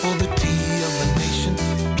water for the tea of a nation,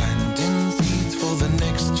 planting seeds for the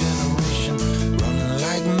next generation. Running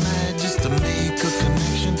like mad just to make a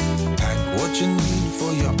connection. Pack what you need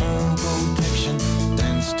for your own protection.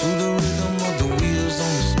 Dance to the rhythm of the wheels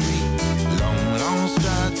on the street. Long, long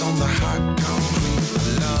strides on the hot concrete.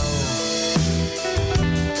 Hello,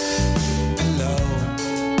 hello.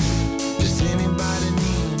 Does anybody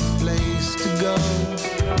need a place to go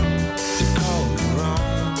to call your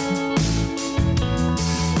own?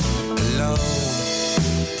 Hello,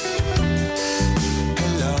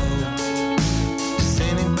 hello. Does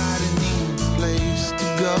anybody need a place to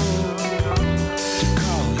go to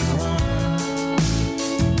call your own?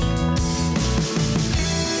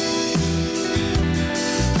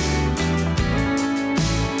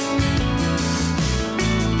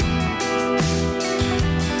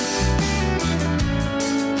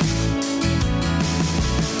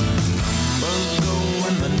 Numbers go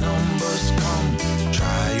and the numbers come.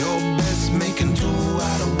 Try your best making 2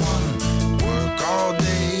 out of 1. Work all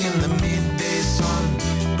day in the midday sun.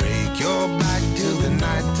 Break your back till the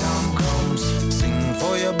nighttime comes. Sing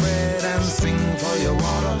for your bread and sing for your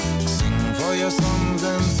water. Sing for your sons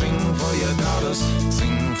and sing for your daughters.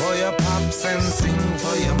 Sing for your pops and sing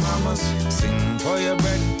for your mamas. Sing for your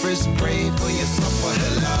breakfast, pray for your supper.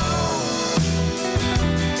 Hello,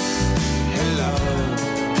 hello.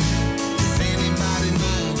 Does anybody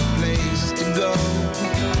need a place to go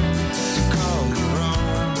to call your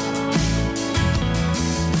own?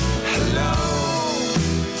 Hello,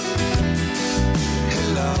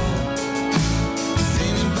 hello. Does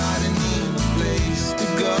anybody need a place to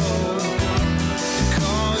go to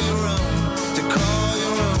call your own? To call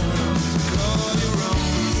your own? To call your own?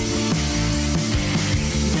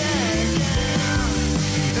 Yeah, yeah.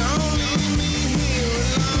 Don't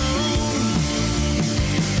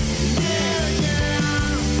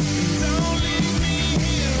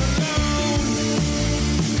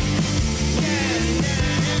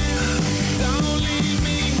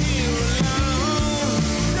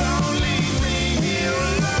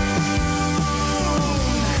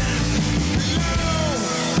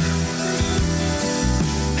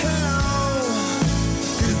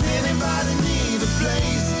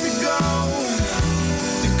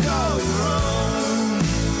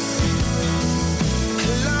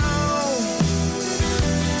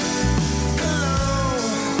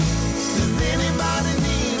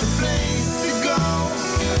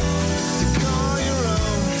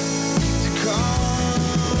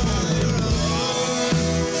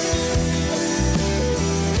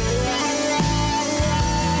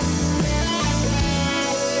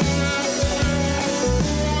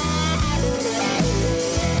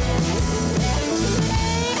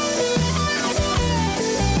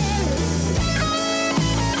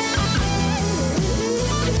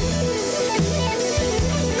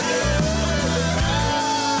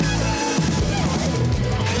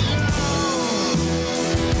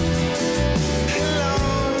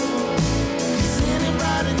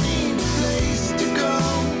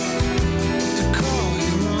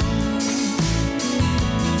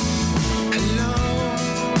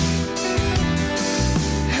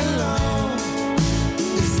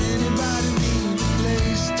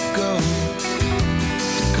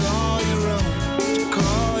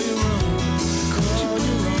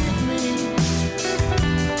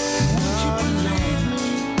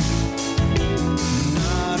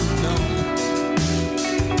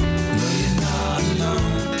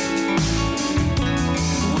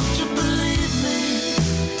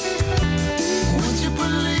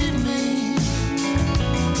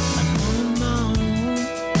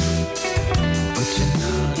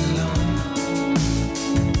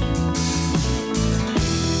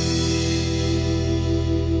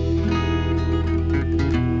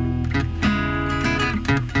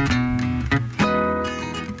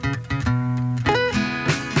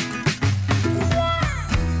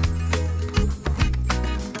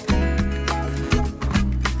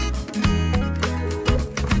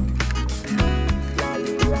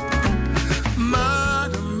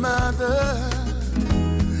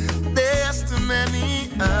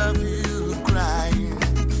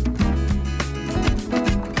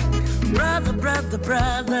Brother, brother,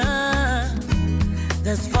 brother,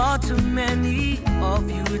 there's far too many of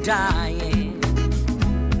you dying.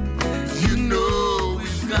 You know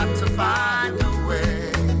we've got to find a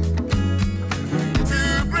way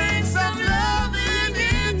to bring some love in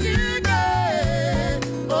here today.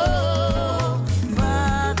 Oh,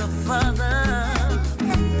 Father, Father,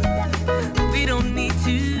 we don't need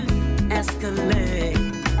to escalate.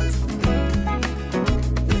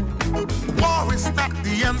 War is not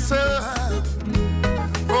the answer,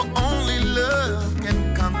 for only love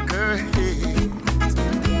can conquer hate.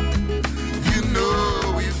 You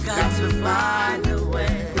know we've got to find a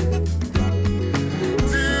way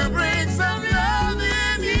to bring some love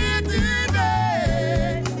in here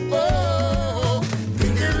today. Oh,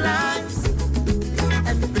 picket lines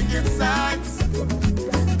and picket signs,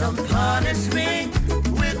 don't punish me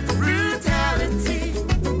with brutality.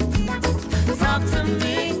 Talk to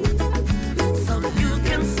me so you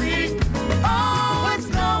can see, oh, what's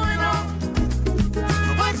going on?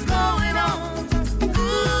 What's going on?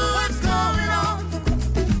 Ooh, what's going on?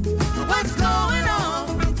 What's going on?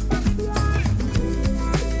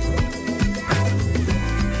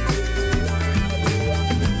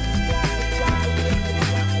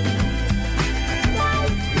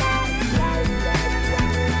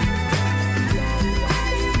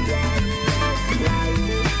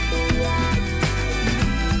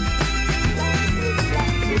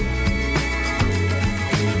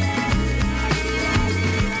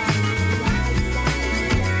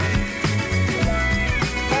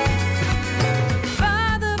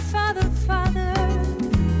 Father, Father, Father,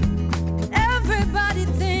 everybody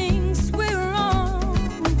thinks we're wrong.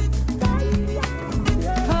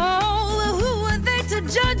 Oh, who are they to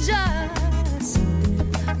judge us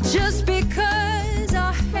just because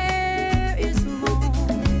our hair is long?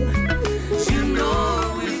 You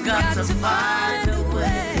know we've got to find a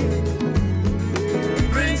way,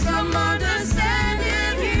 bring some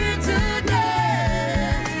understanding here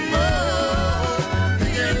today. Oh,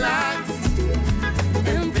 picket lines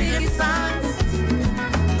and picket signs,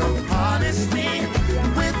 don't punish me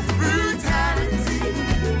with brutality.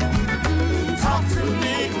 Talk to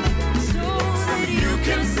me so you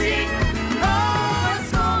can see, oh,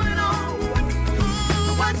 what's going on?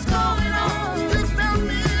 Ooh, what's going on? Just tell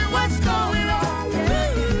me what's going on.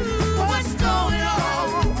 Ooh, what's going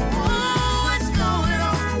on? Ooh, what's going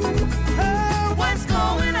on? Oh, what's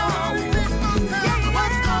going on? What's going on?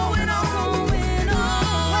 What's going on?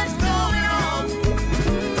 What's going on?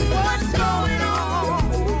 What's going on?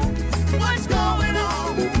 What's going on?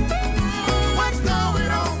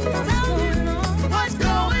 What's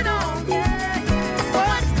going on?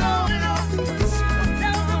 What's going on?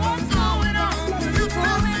 Tell me what's going on. You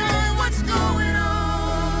tell me what's going on.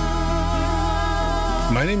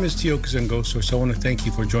 My name is Tiokas and Ghost Source. I want to thank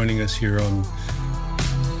you for joining us here on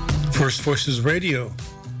First Voices Radio,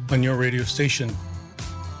 on your radio station.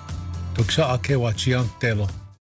 Tuksa ake wachiang telo.